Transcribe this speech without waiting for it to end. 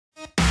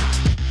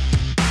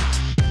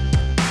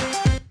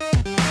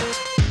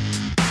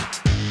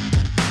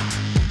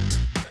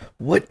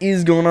What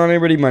is going on,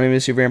 everybody? My name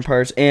is Super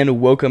Vampires,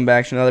 and welcome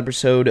back to another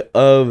episode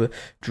of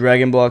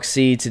Dragon Block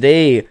C.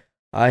 Today,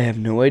 I have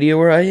no idea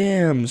where I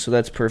am, so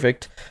that's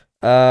perfect.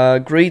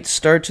 Great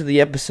start to the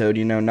episode,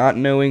 you know, not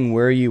knowing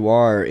where you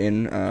are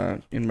in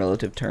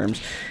relative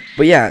terms.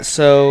 But yeah,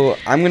 so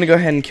I'm gonna go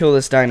ahead and kill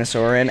this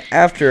dinosaur, and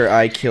after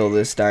I kill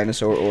this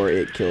dinosaur, or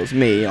it kills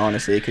me,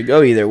 honestly, it could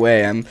go either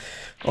way. I'm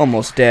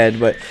almost dead,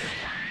 but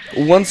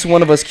once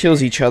one of us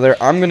kills each other,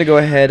 I'm going to go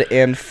ahead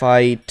and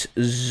fight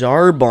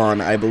Zarbon,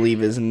 I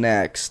believe is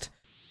next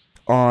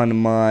on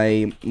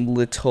my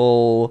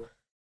little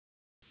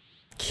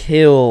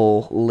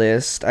kill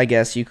list, I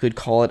guess you could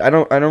call it. I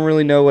don't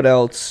really know what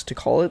else to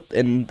call it,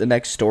 and the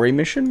next story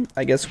mission,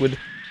 I guess, would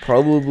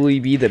probably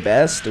be the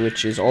best,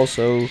 which is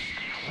also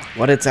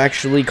what it's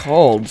actually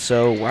called.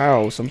 So,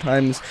 wow,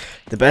 sometimes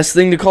the best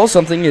thing to call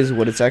something is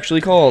what it's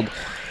actually called.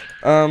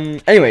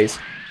 Anyways,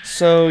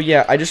 so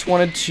yeah, I just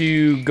wanted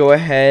to go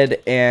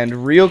ahead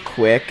and real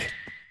quick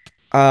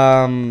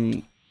talk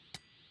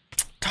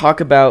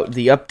about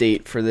the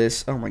update for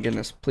this. Oh my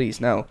goodness, please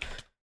no.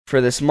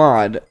 For this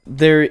mod,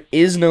 there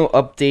is no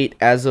update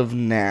as of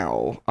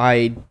now.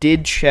 I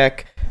did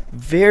check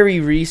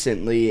very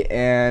recently,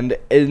 and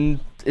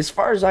as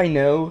far as I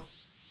know,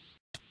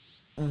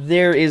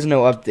 there is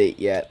no update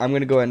yet. I'm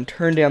gonna go ahead and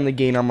turn down the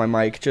gain on my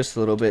mic just a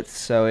little bit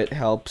so it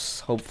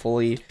helps,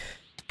 hopefully.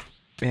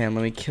 Man,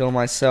 let me kill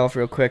myself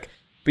real quick.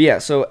 But yeah,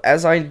 so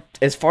as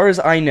far as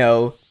I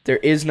know, there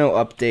is no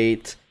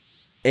update,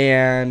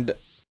 and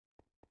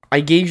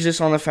I gauge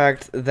this on the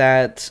fact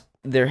that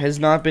there has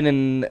not been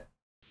an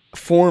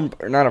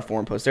not a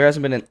forum post, there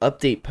hasn't been an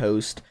update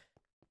post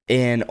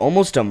in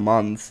almost a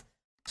month.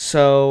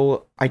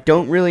 So I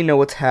don't really know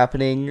what's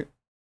happening,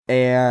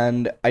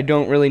 and I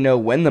don't really know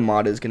when the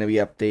mod is going to be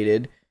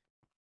updated.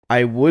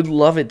 I would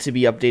love it to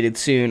be updated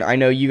soon. I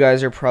know you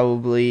guys are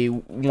probably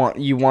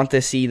want to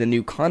see the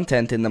new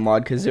content in the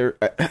mod because they're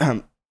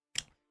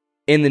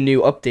in the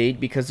new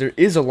update, because there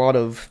is a lot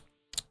of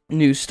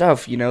new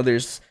stuff. You know,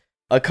 there's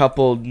a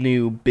couple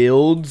new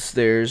builds,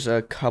 there's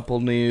a couple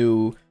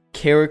new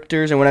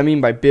characters, and what I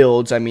mean by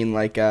builds, I mean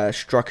like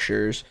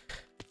structures.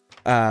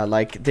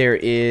 Like there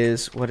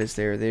is, what is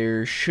there?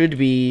 There should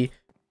be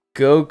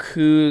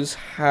Goku's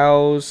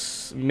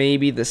house,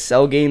 maybe the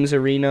Cell Games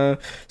arena,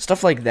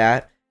 stuff like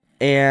that.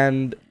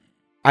 And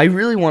I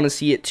really want to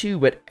see it too,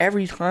 but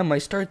every time I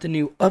start the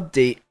new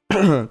update,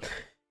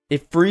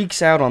 it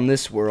freaks out on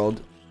this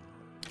world,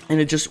 and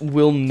it just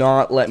will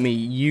not let me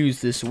use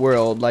this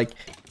world. Like,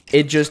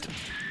 I'm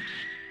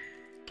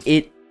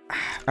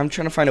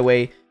trying to find a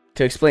way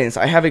to explain this.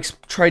 I have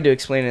tried to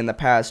explain it in the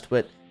past,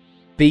 but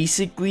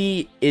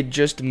basically, it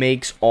just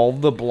makes all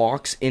the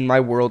blocks in my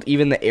world,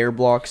 even the air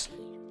blocks,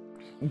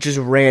 just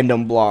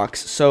random blocks.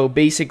 So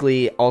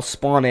basically, I'll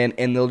spawn in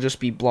and there'll just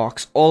be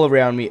blocks all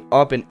around me,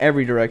 up in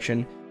every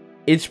direction.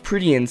 It's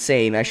pretty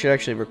insane. I should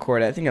actually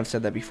record it. I think I've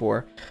said that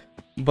before.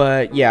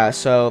 But yeah,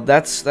 so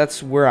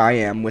that's where I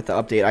am with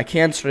the update. I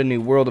can start a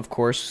new world, of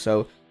course,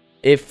 so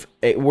if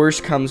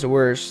worse comes to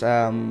worse,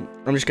 I'm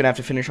just gonna have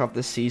to finish off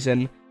this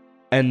season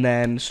and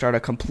then start a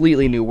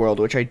completely new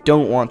world, which I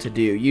don't want to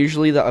do.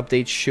 Usually the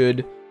updates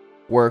should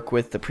work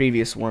with the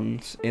previous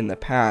ones in the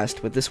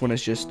past, but this one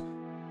is just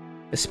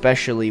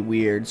especially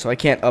weird, so I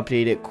can't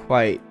update it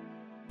quite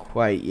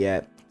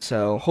yet.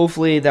 So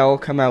hopefully that will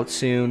come out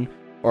soon,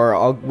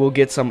 or we'll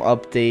get some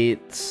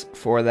updates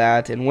for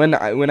that. And when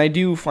I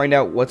do find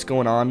out what's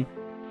going on,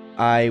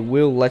 I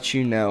will let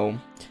you know.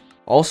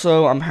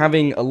 Also, I'm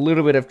having a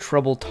little bit of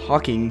trouble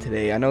talking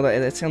today. I know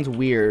that sounds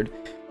weird.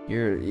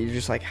 You're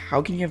just like,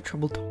 how can you have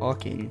trouble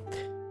talking?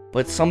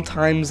 But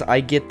sometimes I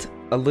get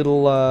a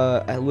little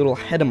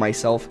ahead of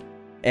myself,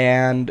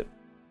 and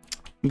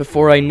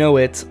before I know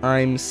it,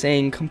 I'm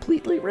saying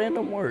completely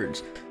random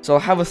words. So I'll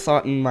have a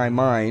thought in my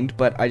mind,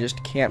 but I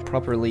just can't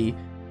properly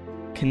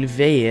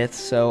convey it,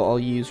 so I'll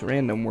use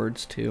random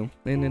words too,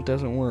 and it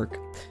doesn't work.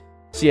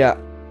 So yeah,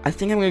 I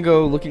think I'm gonna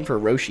go looking for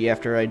Roshi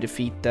after I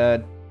defeat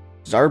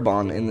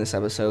Zarbon in this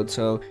episode.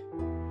 So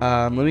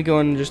let me go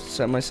and just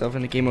set myself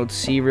into game mode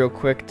C real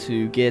quick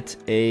to get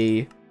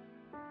a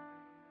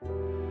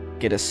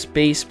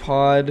space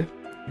pod.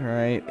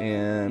 Alright,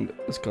 and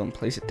let's go and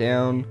place it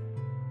down.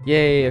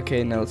 Yay,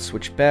 okay, now let's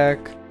switch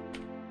back.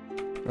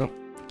 Oh,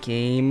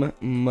 game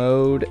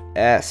mode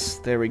S.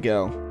 There we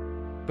go.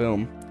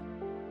 Boom.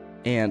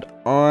 And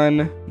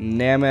on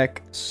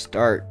Namek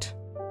start.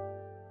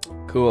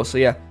 Cool, so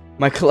yeah,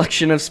 my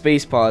collection of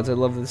space pods. I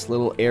love this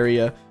little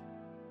area.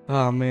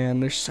 Oh man,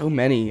 there's so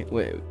many.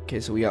 Wait,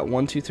 okay, so we got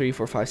 1, 2, 3,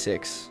 4, 5,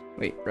 6.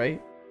 Wait,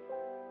 right?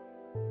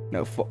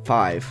 No, 5.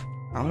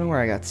 I don't know where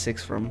I got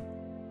 6 from.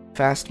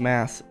 Fast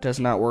math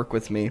does not work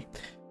with me.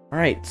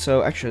 Alright,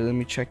 so actually, let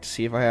me check to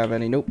see if I have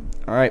any. Nope.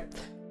 Alright.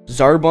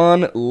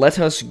 Zarbon, let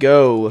us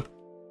go.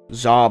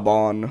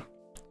 Zarbon.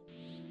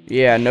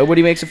 Yeah,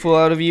 nobody makes a fool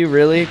out of you,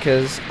 really?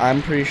 Because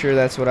I'm pretty sure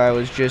that's what I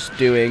was just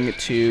doing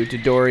to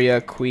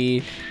Dodoria,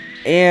 Kui,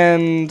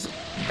 and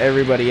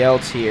everybody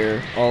else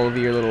here. All of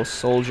your little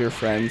soldier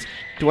friends.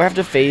 Do I have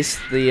to face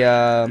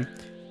the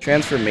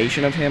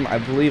transformation of him? I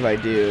believe I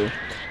do.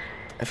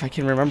 if I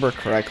can remember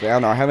correctly. I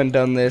don't know. I haven't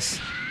done this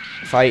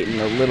fight in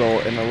a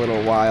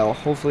little while.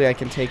 Hopefully I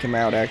can take him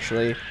out,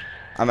 actually.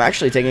 I'm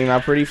actually taking him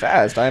out pretty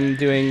fast. I'm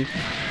doing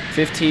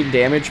 15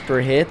 damage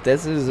per hit.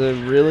 This is a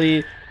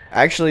really...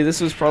 Actually,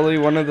 this was probably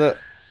one of the...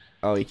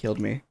 Oh, he killed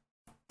me.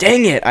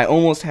 Dang it! I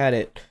almost had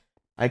it.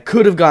 I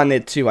could have gotten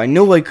it, too. I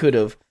know I could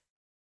have.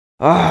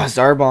 Ah,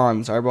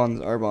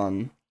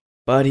 Zarbon.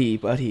 Buddy,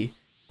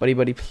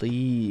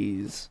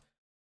 please.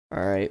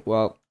 Alright,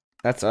 well,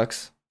 that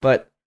sucks.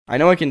 But I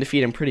know I can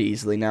defeat him pretty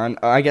easily now. And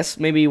I guess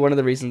maybe one of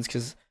the reasons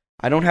because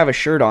I don't have a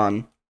shirt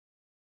on.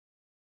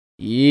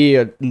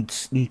 Yeah.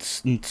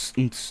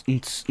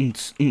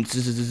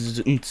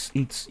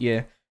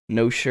 Yeah.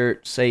 No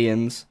shirt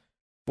Saiyans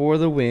for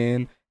the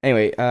win.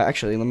 Anyway,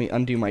 actually, let me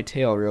undo my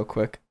tail real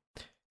quick.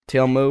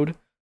 Tail mode.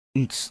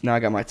 Now I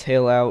got my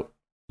tail out.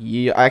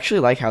 Yeah, I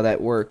actually like how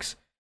that works.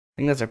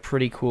 I think that's a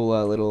pretty cool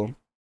little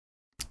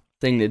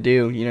thing to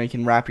do. You know, you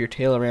can wrap your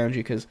tail around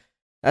you because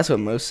that's what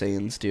most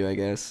Saiyans do, I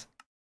guess.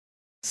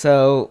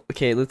 So,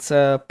 okay, let's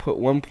put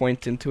 1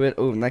 point into it.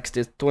 Oh, next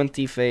is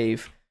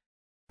 25.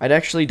 I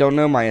actually don't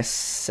know my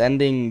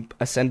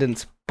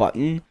ascendance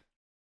button,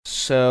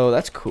 so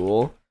that's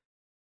cool.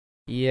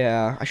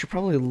 Yeah, I should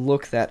probably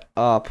look that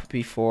up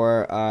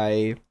before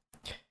I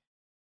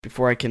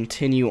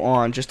continue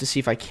on, just to see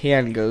if I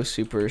can go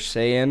Super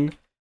Saiyan.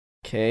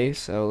 Okay,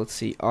 so let's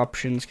see,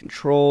 options,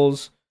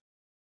 controls.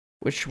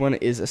 Which one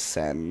is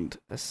ascend?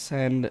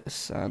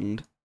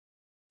 Ascend.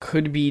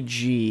 Could be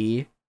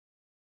G.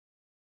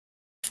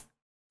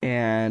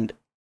 And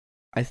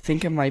I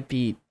think it might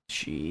be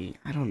G.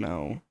 I don't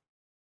know.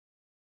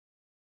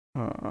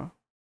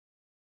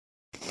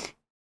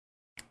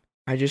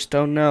 I just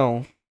don't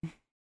know.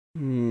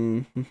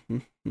 I'm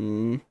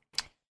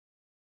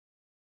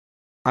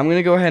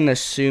gonna go ahead and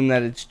assume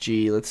that it's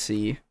G. Let's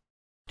see.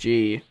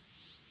 G.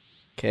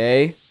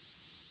 Okay.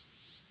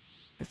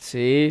 Let's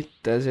see.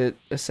 Does it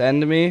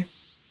ascend me?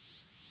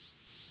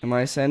 Am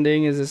I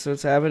ascending? Is this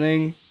what's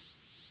happening?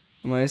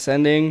 Am I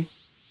ascending?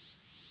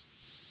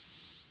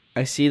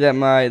 I see that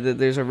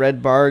there's a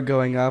red bar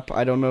going up.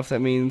 I don't know if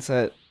that means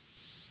that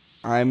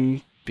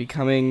I'm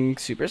becoming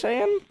Super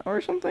Saiyan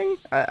or something.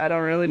 I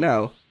don't really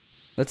know.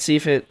 Let's see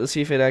if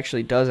it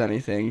actually does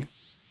anything.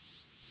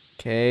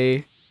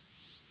 Okay.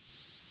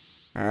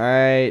 All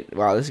right.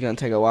 Wow, this is gonna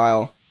take a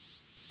while.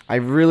 I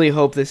really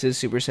hope this is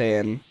Super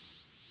Saiyan,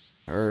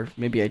 or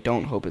maybe I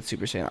don't hope it's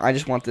Super Saiyan. I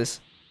just want this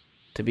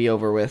to be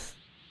over with.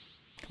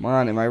 Come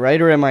on, am I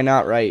right or am I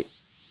not right?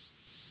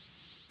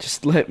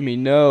 Just let me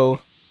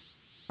know.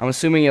 I'm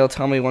assuming it'll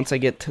tell me once I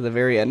get to the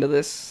very end of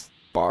this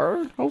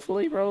bar,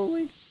 hopefully,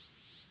 probably.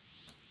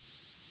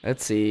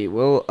 Let's see,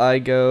 will I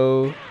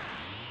go...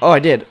 Oh, I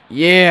did.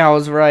 Yeah, I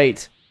was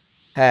right.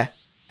 Ha,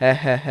 ha,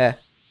 ha, ha,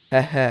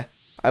 ha, ha.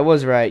 I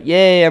was right.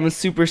 Yay, I'm a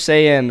Super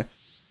Saiyan.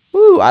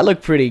 Woo, I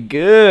look pretty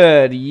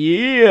good.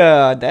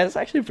 Yeah, that's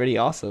actually pretty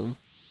awesome.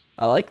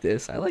 I like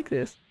this.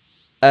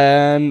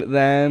 And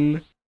then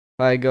if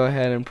I go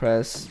ahead and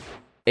press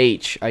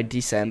H, I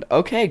descend.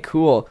 Okay,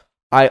 cool.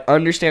 I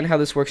understand how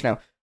this works now.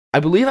 I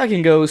believe I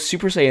can go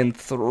Super Saiyan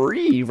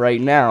 3 right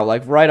now,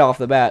 like right off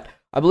the bat.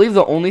 I believe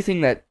the only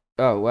thing that...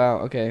 Oh, wow,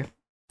 okay.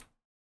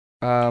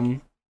 Okay,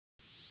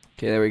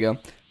 there we go.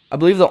 I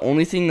believe the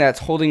only thing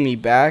that's holding me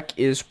back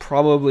is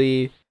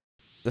probably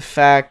the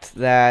fact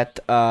that,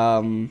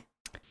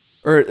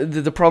 or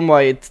the problem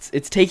why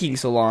it's taking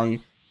so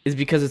long is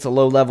because it's a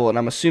low level, and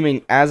I'm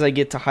assuming as I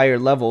get to higher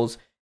levels,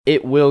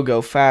 it will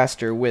go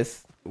faster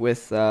with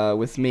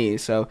me.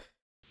 So,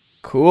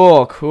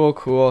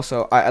 cool.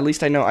 So at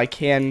least I know I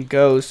can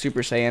go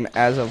Super Saiyan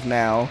as of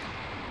now.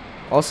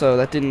 Also,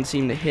 that didn't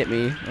seem to hit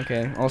me.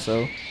 Okay,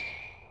 also,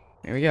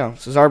 there we go.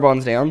 So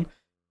Zarbon's down,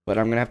 but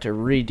I'm gonna have to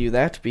redo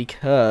that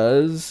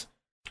because,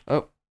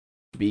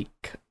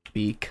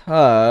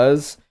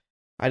 because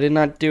I did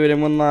not do it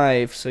in one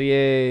life. So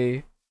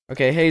yay.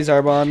 Okay, hey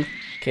Zarbon.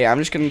 Okay, I'm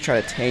just gonna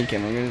try to tank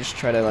him. I'm gonna just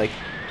try to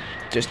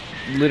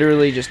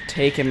literally just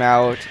take him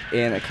out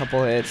in a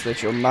couple hits.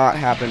 That will not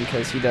happen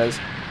because he does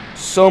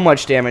so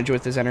much damage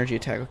with his energy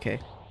attack. Okay,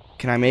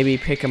 can I maybe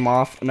pick him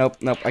off? Nope,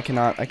 I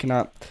cannot.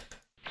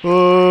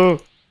 Oh,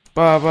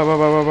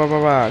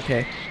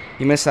 okay,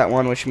 he missed that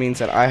one, which means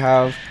that I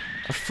have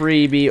a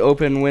freebie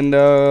open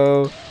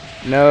window.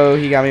 No,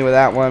 he got me with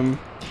that one.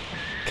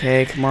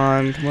 Okay, come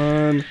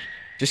on.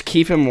 Just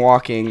keep him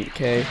walking,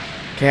 okay?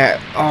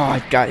 Oh,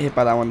 I got hit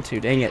by that one too,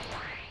 dang it.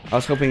 I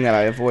was hoping that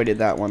I avoided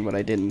that one, but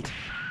I didn't.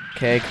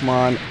 Okay, come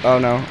on. Oh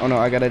no,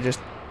 I gotta just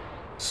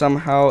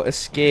somehow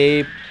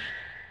escape.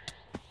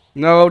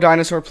 No,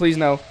 dinosaur, please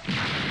no.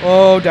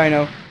 Oh,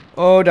 dino,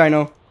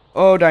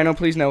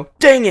 please no.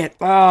 Dang it!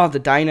 Oh, the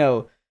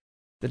dino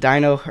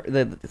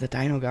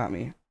got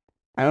me.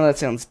 I know that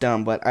sounds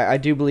dumb, but I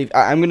do believe...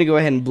 I'm going to go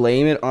ahead and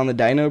blame it on the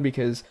dino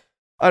because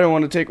I don't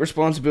want to take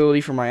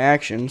responsibility for my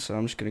actions, so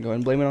I'm just going to go ahead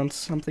and blame it on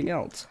something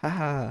else.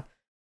 Haha.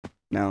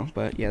 No,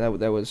 but yeah,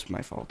 that was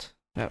my fault.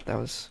 That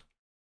was...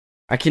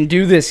 I can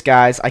do this,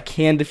 guys. I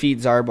can defeat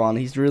Zarbon.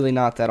 He's really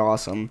not that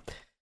awesome.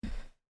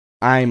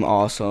 I'm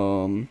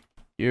awesome.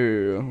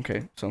 Yeah,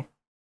 okay, so...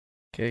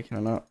 Okay, can I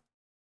not?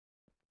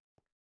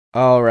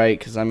 Alright,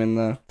 because I'm in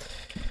the...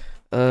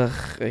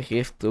 I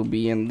have to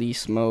be in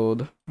this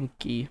mode.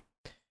 Okay.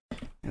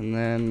 And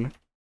then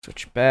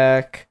switch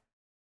back.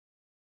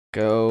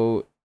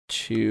 Go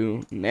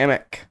to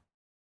Namek.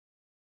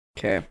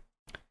 Okay.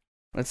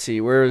 Let's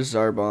see, where is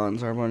Zarbon?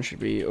 Zarbon should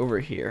be over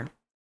here.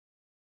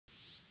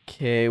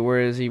 Okay, where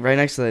is he? Right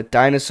next to the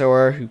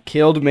dinosaur who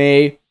killed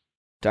me.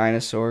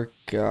 Dinosaur,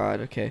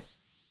 God, okay.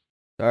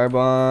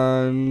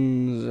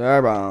 Zarbon.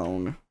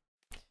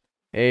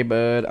 Hey,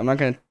 bud, I'm not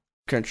gonna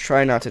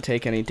try not to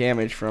take any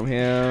damage from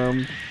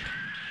him.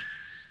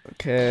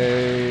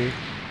 Okay.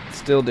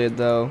 Still did,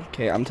 though.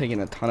 Okay, I'm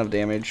taking a ton of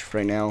damage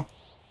right now.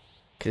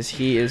 Because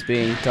he is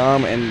being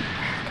dumb, and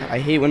I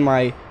hate when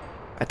my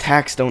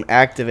attacks don't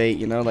activate,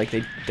 you know, like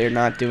they're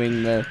not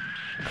doing the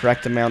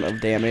correct amount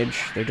of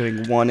damage. They're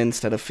doing 1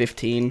 instead of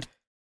 15.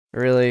 It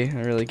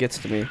really gets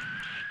to me.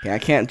 Yeah, I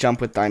can't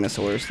jump with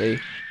dinosaurs. They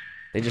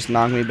just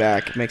knock me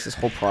back. It makes this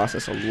whole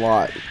process a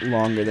lot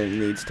longer than it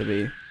needs to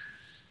be.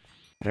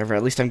 Whatever,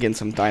 at least I'm getting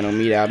some dino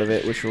meat out of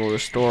it, which will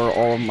restore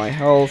all of my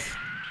health.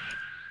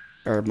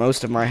 Or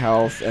most of my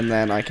health, and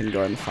then I can go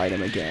ahead and fight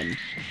him again.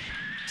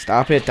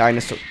 Stop it,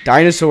 dinosaur.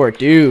 Dinosaur,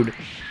 dude.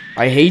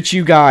 I hate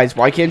you guys.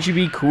 Why can't you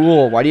be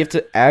cool? Why do you have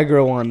to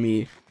aggro on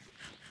me?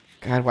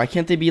 God, why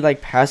can't they be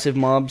like passive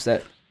mobs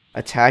that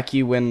attack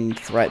you when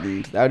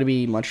threatened? That would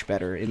be much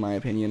better, in my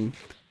opinion.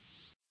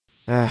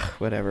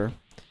 Whatever.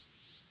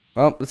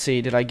 Well, let's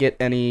see. Did I get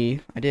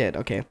any? I did.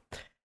 Okay.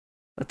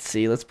 Let's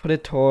see. Let's put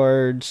it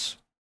towards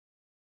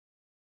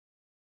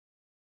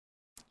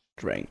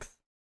strength.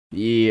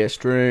 Yeah,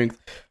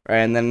 strength. All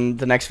right, and then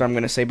the next one I'm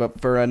going to save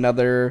up for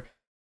another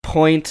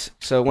point.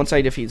 So once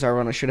I defeat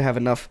Zarbon, I should have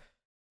enough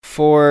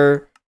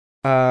for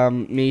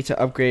me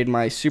to upgrade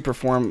my super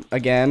form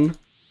again.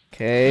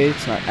 Okay,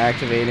 it's not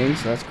activating,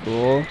 so that's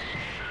cool.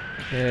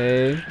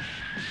 Okay.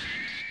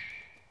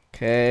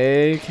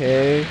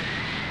 Okay.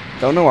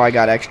 Don't know why I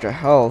got extra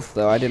health,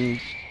 though. I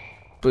didn't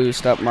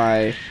boost up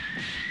my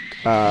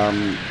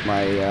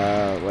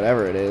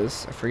whatever it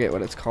is. I forget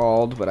what it's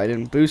called, but I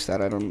didn't boost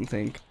that, I don't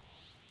think.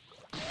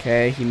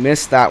 Okay, he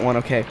missed that one.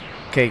 Okay,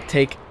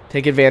 take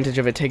advantage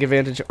of it. Take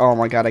advantage. Oh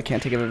my god, I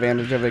can't take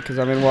advantage of it because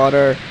I'm in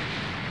water.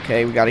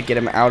 Okay, we gotta get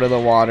him out of the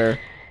water,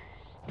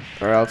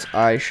 or else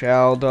I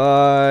shall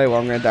die. Well,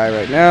 I'm gonna die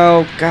right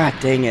now. God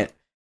dang it.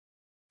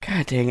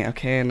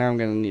 Okay, now I'm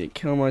gonna need to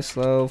kill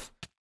myself.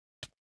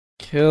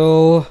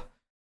 Kill.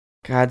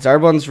 God,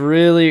 Zarbon's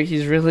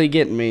he's really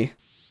getting me.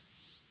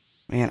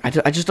 Man,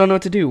 I just don't know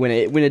what to do when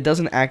it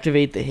doesn't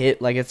activate the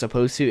hit like it's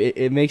supposed to.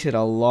 It makes it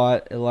a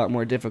lot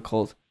more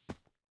difficult.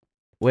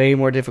 Way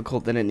more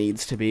difficult than it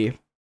needs to be.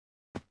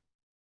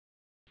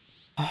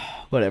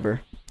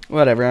 Whatever.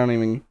 I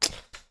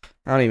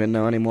don't even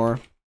know anymore.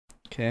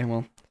 Okay,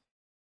 well,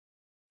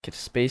 get a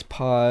space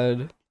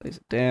pod, place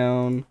it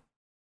down.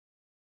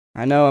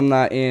 I know I'm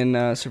not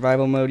in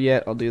survival mode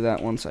yet. I'll do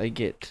that once I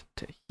get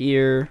to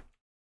here.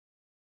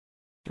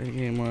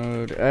 Game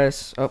mode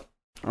S. Oh,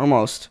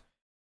 almost.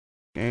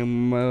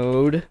 Game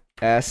mode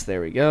S.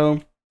 There we go.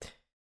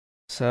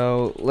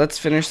 So let's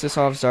finish this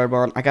off,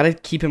 Zarbon. I gotta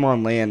keep him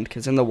on land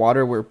because in the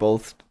water we're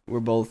both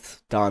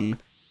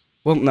done.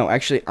 Well, no,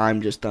 actually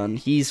I'm just done.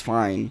 He's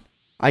fine.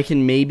 I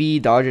can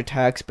maybe dodge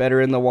attacks better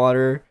in the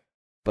water,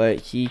 but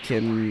he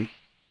can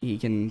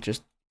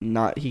just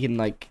not. He can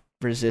like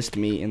resist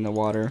me in the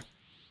water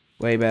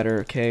way better.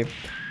 Okay.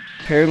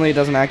 Apparently it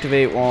doesn't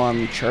activate while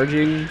I'm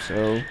charging,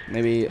 so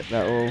maybe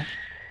that will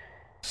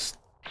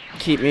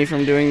keep me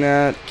from doing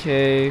that.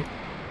 Okay.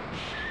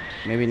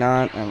 Maybe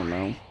not. I don't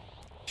know.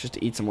 Just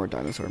to eat some more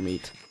dinosaur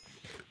meat.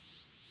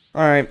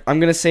 Alright, I'm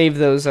gonna save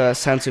those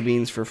senzu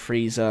beans for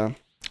Frieza,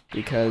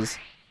 because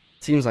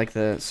it seems like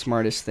the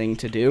smartest thing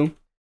to do.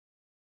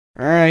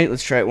 Alright,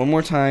 let's try it one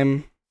more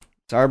time.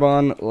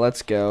 Zarbon,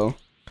 let's go.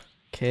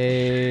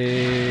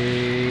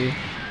 Okay.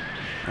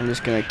 I'm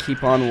just gonna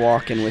keep on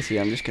walking with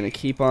you. I'm just gonna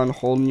keep on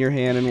holding your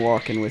hand and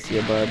walking with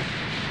you, bud.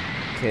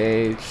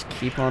 Okay, just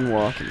keep on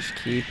walking. Just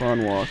keep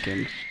on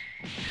walking.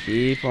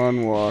 Keep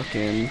on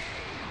walking.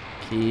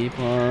 Keep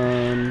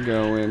on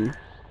going.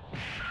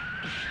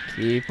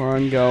 Keep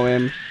on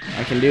going.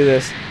 I can do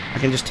this. I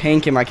can just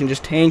tank him.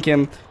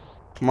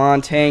 Come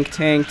on, tank.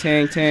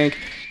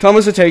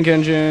 Thomas the Tank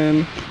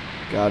Engine.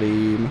 Got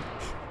him.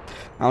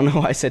 I don't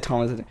know why I said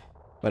Thomas the...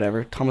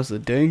 Whatever. Thomas the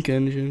Tank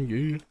Engine.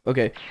 Yeah.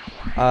 Okay.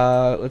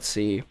 Let's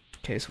see.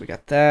 Okay, so we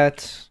got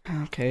that.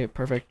 Okay,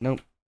 perfect.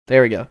 Nope.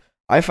 There we go.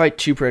 I fight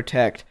to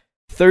protect.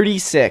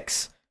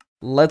 36.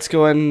 Let's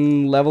go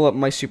and level up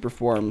my super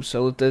form.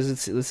 So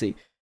let's see.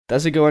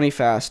 Does it go any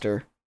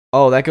faster?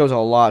 Oh, that goes a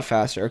lot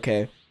faster.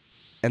 Okay.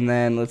 And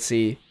then, let's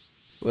see.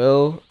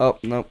 Oh,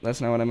 nope. That's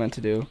not what I meant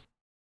to do.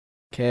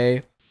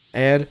 Okay.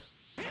 And,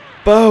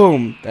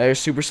 boom! There's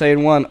Super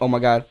Saiyan 1. Oh my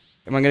god.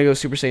 Am I gonna go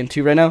Super Saiyan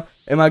 2 right now?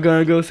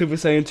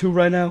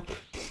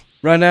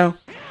 Right now?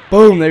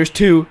 Boom! There's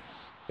 2.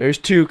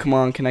 Come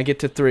on. Can I get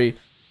to 3?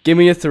 Give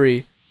me a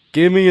 3.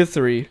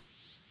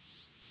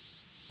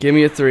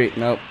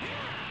 Nope.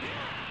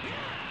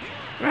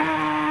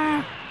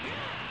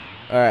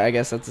 Alright, I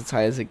guess that's as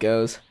high as it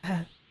goes.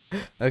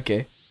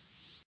 Okay.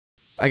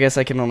 I guess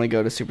I can only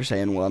go to Super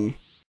Saiyan 1.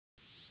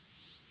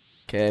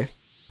 Okay.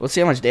 Let's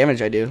see how much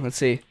damage I do. Let's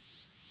see.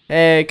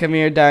 Hey, come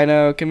here,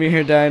 Dino. Come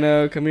here,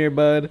 Dino. Come here,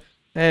 bud.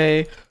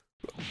 Hey.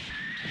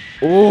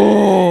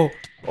 Oh!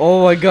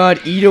 Oh my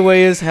god, eat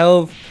away his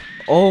health.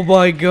 Oh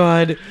my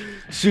god.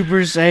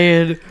 Super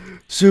Saiyan.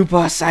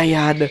 Super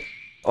Saiyan.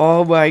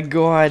 Oh my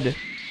god.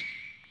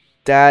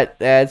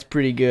 That's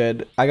pretty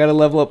good. I gotta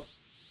level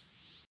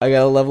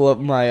up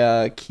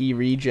my key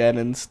regen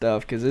and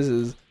stuff, because this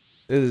is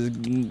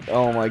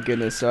oh my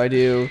goodness. So I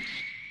do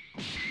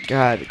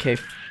God, okay,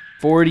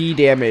 40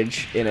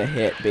 damage in a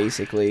hit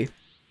basically.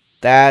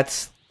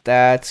 That's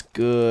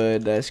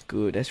good. That's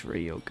good. That's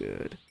real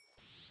good.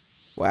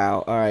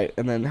 Wow. All right.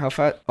 And then how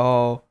fast?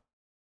 Oh.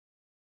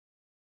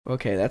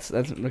 Okay, that's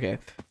okay.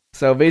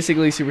 So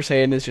basically Super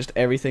Saiyan is just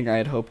everything I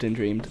had hoped and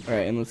dreamed. All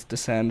right, and let's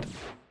descend.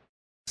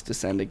 Let's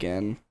descend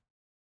again.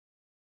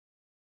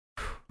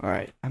 All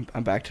right,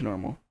 I'm back to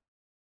normal.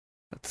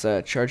 Let's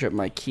charge up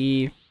my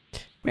key.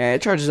 Man,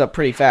 it charges up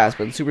pretty fast,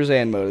 but in Super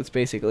Saiyan mode, it's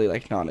basically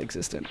like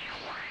non-existent.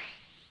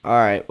 All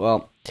right,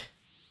 well,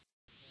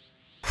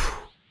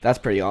 that's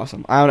pretty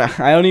awesome. I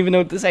don't even know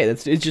what to say.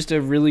 It's just a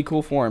really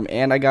cool form,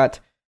 and I got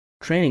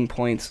training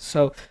points.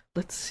 So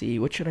let's see,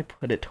 what should I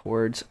put it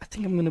towards? I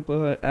think I'm gonna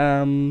put go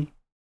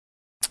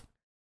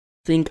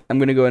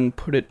ahead and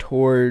put it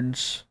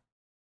towards.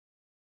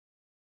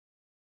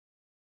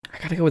 I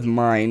gotta go with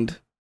mind,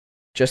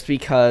 just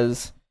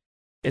because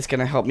it's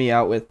gonna help me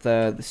out with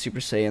the Super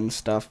Saiyan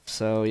stuff.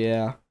 So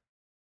yeah,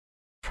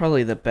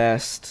 probably the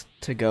best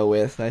to go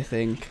with, I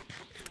think.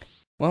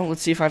 Well,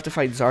 let's see if I have to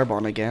fight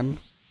Zarbon again.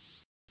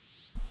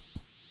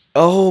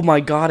 Oh my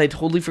god, I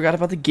totally forgot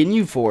about the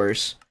Ginyu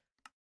Force.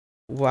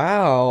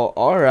 Wow,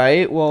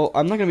 alright. Well,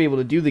 I'm not gonna be able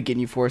to do the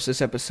Ginyu Force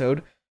this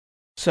episode.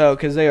 So,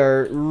 because they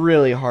are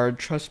really hard,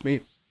 trust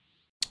me.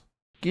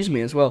 Excuse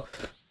me as well.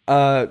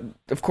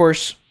 Of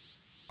course,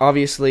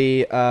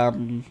 obviously,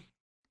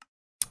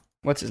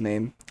 what's his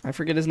name? I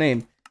forget his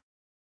name.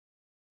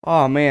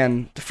 Oh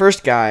man, the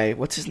first guy.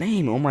 What's his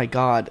name? Oh my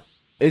god.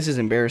 This is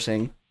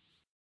embarrassing.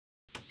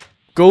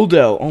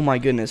 Goldo. Oh my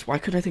goodness. Why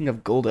couldn't I think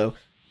of Goldo?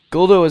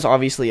 Goldo is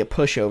obviously a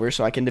pushover,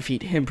 so I can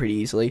defeat him pretty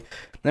easily.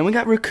 Then we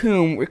got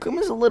Raccoon. Raccoon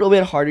is a little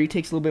bit harder. He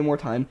takes a little bit more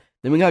time.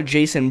 Then we got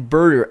Jason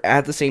Birder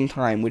at the same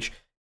time, which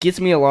gets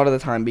me a lot of the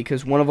time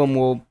because one of them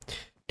will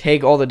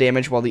take all the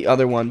damage while the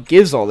other one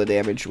gives all the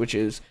damage, which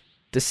is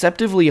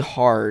deceptively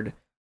hard.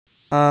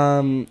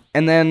 And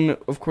then,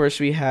 of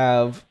course, we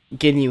have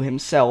Ginyu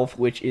himself,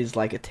 which is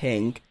like a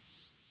tank.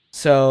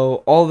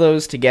 So, all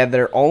those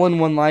together, all in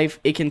one life,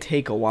 it can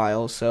take a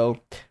while. So,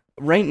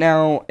 right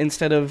now,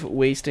 instead of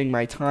wasting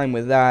my time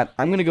with that,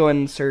 I'm going to go ahead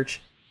and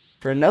search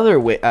for another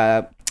way.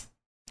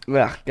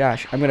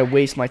 Gosh, I'm going to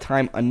waste my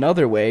time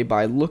another way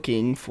by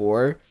looking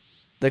for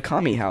the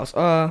Kami house.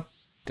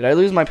 Did I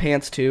lose my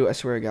pants too? I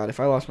swear to God, if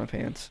I lost my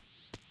pants.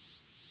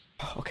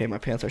 Okay, my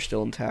pants are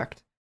still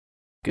intact.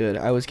 Good,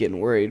 I was getting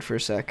worried for a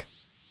sec.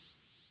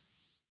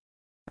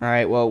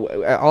 Alright, well,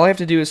 all I have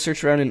to do is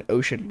search around in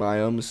ocean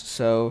biomes,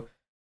 so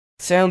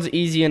sounds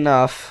easy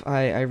enough,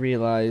 I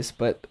realize,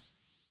 but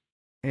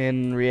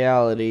in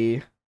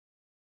reality,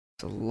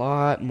 it's a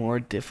lot more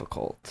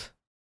difficult.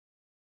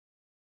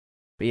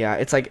 But yeah,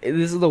 it's like,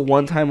 this is the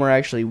one time where I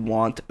actually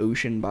want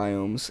ocean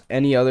biomes.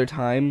 Any other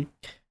time,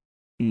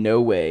 no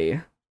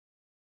way.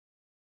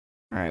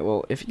 Alright,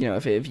 well, if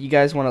you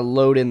guys want to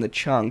load in the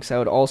chunks, that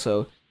would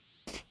also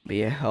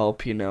be a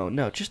help,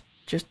 No, just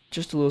a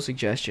little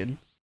suggestion.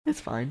 It's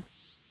fine.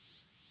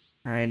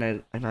 Alright,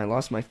 and I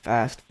lost my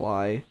fast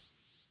fly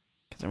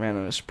because I ran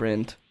on a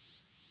sprint.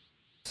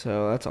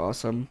 So that's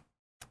awesome.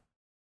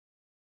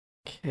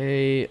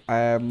 Okay,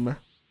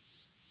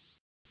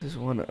 there's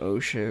one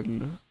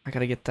ocean. I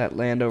gotta get that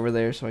land over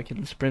there so I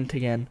can sprint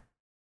again.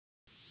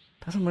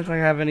 Doesn't look like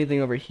I have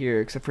anything over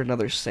here except for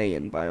another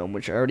Saiyan biome,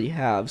 which I already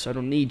have, so I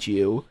don't need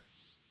you.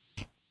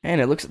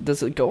 And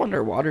does it go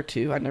underwater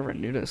too? I never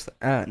noticed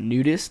that.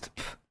 Nudist?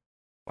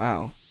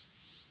 Wow.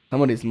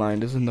 Somebody's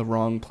mind is in the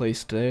wrong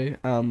place today.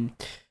 I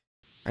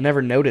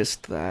never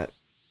noticed that.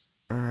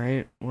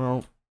 Alright,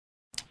 well.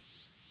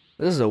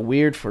 This is a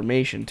weird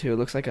formation, too. It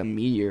looks like a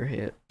meteor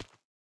hit.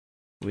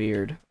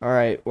 Weird.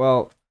 Alright,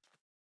 well.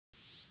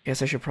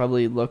 Guess I should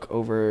probably look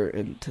over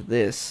into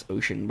this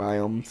ocean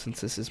biome,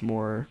 since this is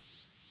more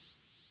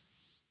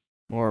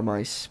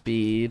my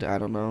speed. I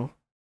don't know.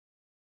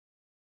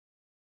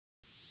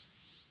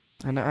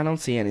 I don't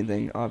see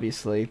anything,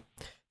 obviously.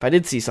 If I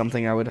did see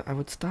something, I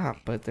would stop,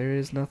 but there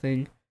is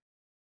nothing.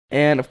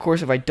 And of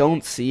course, if I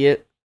don't see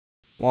it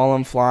while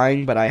I'm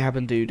flying, but I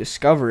happen to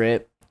discover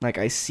it, like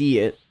I see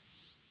it,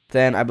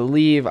 then I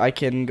believe I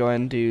can go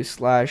and do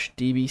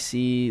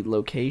 /dbc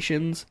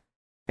locations,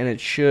 and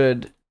it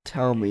should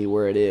tell me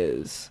where it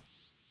is.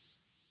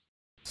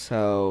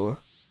 So,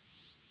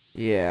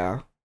 yeah,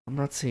 I'm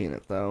not seeing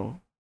it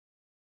though,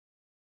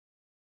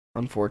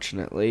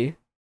 unfortunately.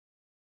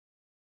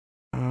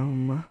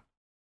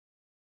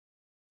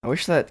 I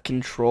wish that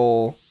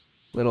control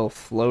little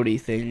floaty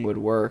thing would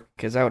work,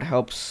 because that would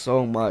help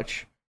so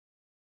much.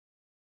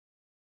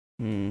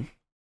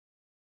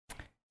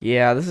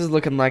 Yeah, this is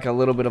looking like a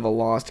little bit of a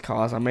lost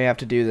cause. I may have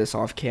to do this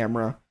off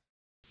camera.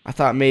 I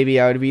thought maybe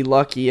I would be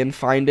lucky and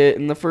find it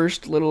in the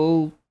first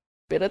little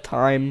bit of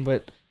time,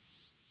 but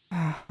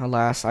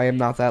alas, I am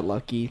not that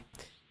lucky.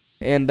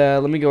 And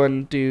let me go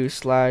and do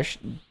 /dbc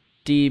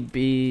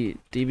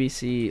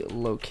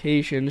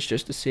locations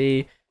just to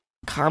see.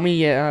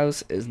 Kami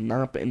House has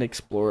not been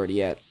explored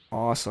yet.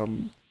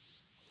 Awesome.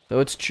 So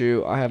it's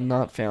true, I have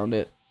not found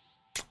it.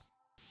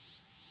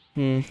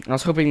 I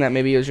was hoping that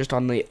maybe it was just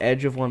on the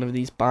edge of one of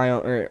these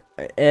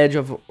edge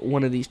of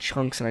one of these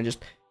chunks, and I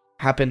just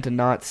happened to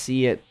not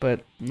see it.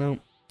 But no,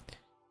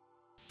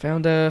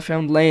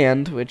 found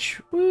land,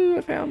 which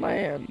I found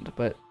land.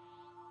 But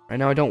right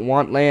now I don't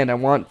want land. I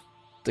want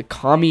the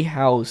Kami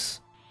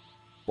House.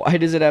 Why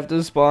does it have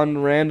to spawn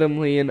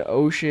randomly in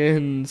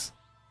oceans?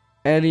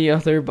 Any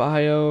other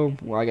biome?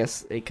 Well, I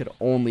guess it could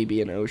only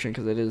be an ocean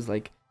because it is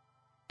like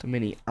a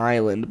mini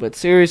island. But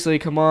seriously,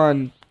 come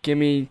on. Give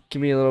me a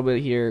little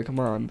bit here. Come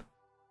on.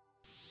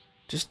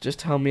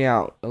 Just help me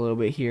out a little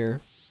bit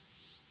here.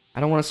 I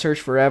don't want to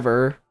search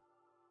forever.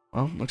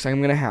 Well, looks like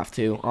I'm gonna have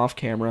to off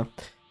camera.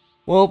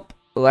 Well,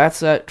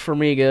 that's it for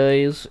me,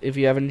 guys. If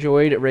you have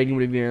enjoyed, rating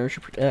would be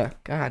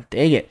God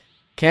dang it,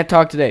 can't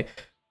talk today.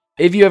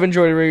 If you have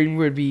enjoyed, rating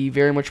would be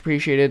very much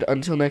appreciated.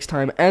 Until next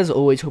time, as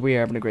always, hope you're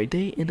having a great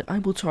day, and I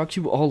will talk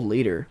to you all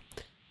later.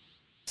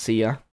 See ya.